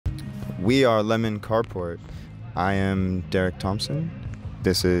We are Lemon Carport. I am Derek Thompson.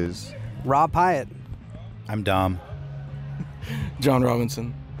 This is Rob Hyatt. I'm Dom. John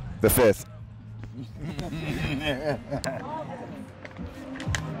Robinson. the fifth.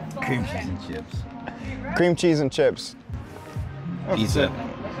 Cream cheese and chips. Cream cheese and chips. Pizza.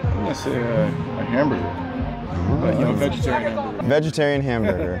 I'm gonna say a hamburger. But, vegetarian hamburger. Vegetarian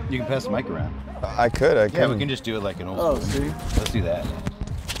hamburger. You can pass the mic around. I could. Yeah, we can just do it like an old Oh, school. see? Let's do that.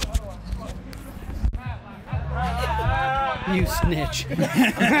 You snitch. You're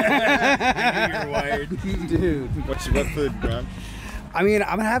wired. Dude. What's food, Grant? I mean,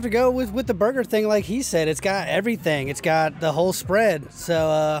 I'm going to have to go with the burger thing like he said. It's got everything. It's got the whole spread.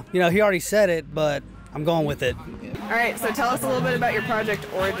 So, he already said it, but I'm going with it. All right, so tell us a little bit about your project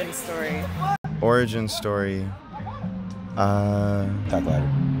origin story. Origin story. Talk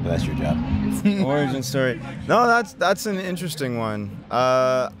louder. But that's your job. Origin story. No, that's an interesting one.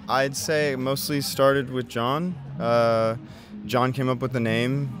 I'd say mostly started with John. John came up with the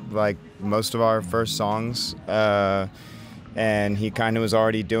name, like most of our first songs, and he kind of was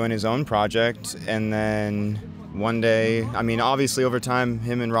already doing his own project. And then one day, I mean, obviously over time,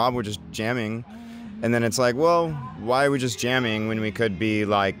 him and Rob were just jamming. And then it's like, well, why are we just jamming when we could be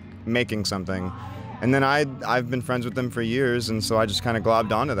like making something? And then I've been friends with them for years, and so I just kind of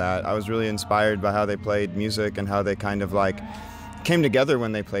globbed onto that. I was really inspired by how they played music and how they kind of like came together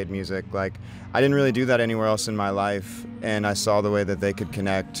when they played music. Like, I didn't really do that anywhere else in my life, and I saw the way that they could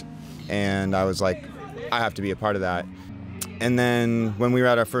connect, and I was like, I have to be a part of that. And then when we were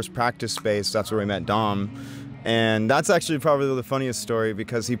at our first practice space, that's where we met Dom. And that's actually probably the funniest story,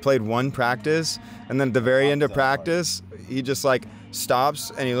 because he played one practice, and then at the very end of practice, he just like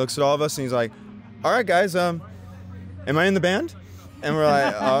stops and he looks at all of us and he's like, all right, guys, am I in the band? And we're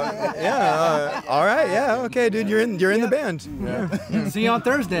like, yeah, all right, yeah, okay, dude, you're in the band. Yeah. See you on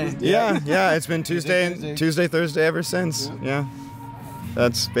Thursday. Yeah, it's been Tuesday, Thursday ever since. Yeah,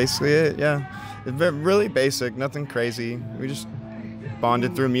 that's basically it. Yeah, it's really basic, nothing crazy. We just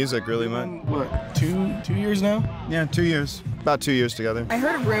bonded through music really much. What, two years now? Yeah, 2 years. About 2 years together. I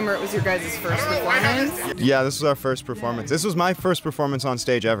heard a rumor it was your guys' first performance. Yeah, this was our first performance. This was my first performance on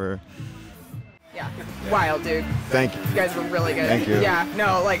stage ever. Yeah, wild, dude. Thank you. You guys were really good. Thank you. Yeah,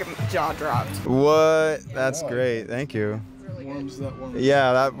 no, like jaw dropped. What? That's great. Thank you. Warms that one.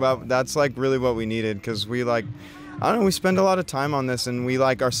 Yeah, that's like really what we needed, because we like, I don't know, we spend a lot of time on this, and we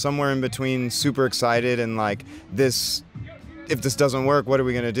like are somewhere in between super excited and like this, if this doesn't work, what are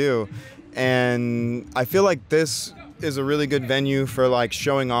we gonna do? And I feel like this is a really good venue for like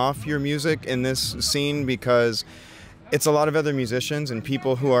showing off your music in this scene, because it's a lot of other musicians and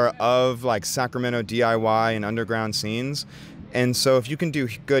people who are of like Sacramento DIY and underground scenes. And so if you can do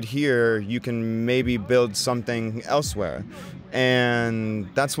good here, you can maybe build something elsewhere. And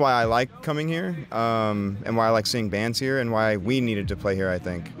that's why I like coming here, and why I like seeing bands here, and why we needed to play here, I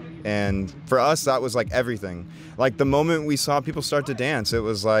think. And for us, that was like everything. Like the moment we saw people start to dance, it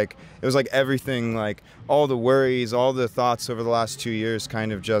was like everything, like all the worries, all the thoughts over the last 2 years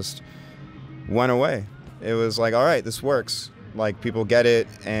kind of just went away. It was like, all right, this works. Like, people get it,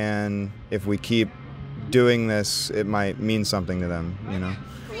 and if we keep doing this, it might mean something to them, you know?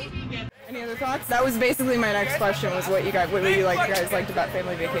 Any other thoughts? That was basically my next question, was what you guys liked about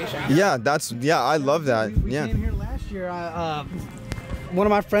Family Vacation. Yeah, I love that. We Yeah. came here last year. One of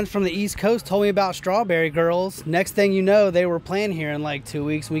my friends from the East Coast told me about Strawberry Girls. Next thing you know, they were playing here in like 2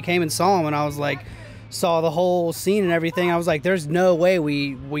 weeks. We came and saw them, and I was like, saw the whole scene and everything. I was like, there's no way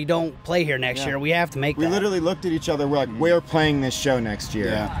we don't play here next year. We have to make that. We literally looked at each other, we're like, we're playing this show next year.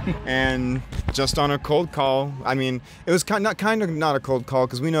 Yeah. And just on a cold call, I mean, it was kind of not a cold call,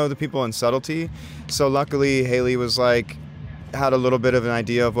 because we know the people in Subtlety. So luckily, Haley was like, had a little bit of an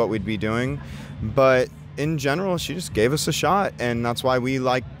idea of what we'd be doing. But in general, she just gave us a shot, and that's why we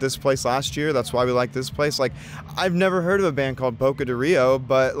liked this place last year. That's why we like this place. Like, I've never heard of a band called Boca de Rio,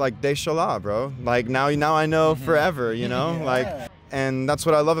 but like, De Chala, bro. Like, now I know forever, you know? Yeah. Like, and that's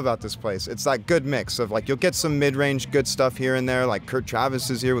what I love about this place. It's that good mix of like, you'll get some mid-range good stuff here and there, like Kurt Travis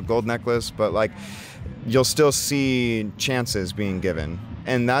is here with Gold Necklace, but like, you'll still see chances being given.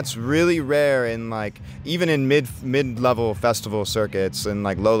 And that's really rare in like, even in mid-level festival circuits and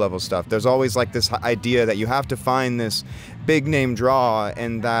like low-level stuff. There's always like this idea that you have to find this big name draw,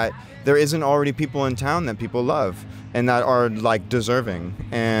 and that there isn't already people in town that people love and that are like deserving.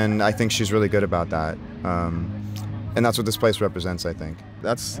 And I think she's really good about that. And that's what this place represents, I think.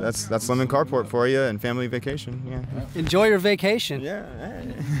 That's Lemon Carport for you, and Family Vacation. Yeah. Enjoy your vacation. Yeah.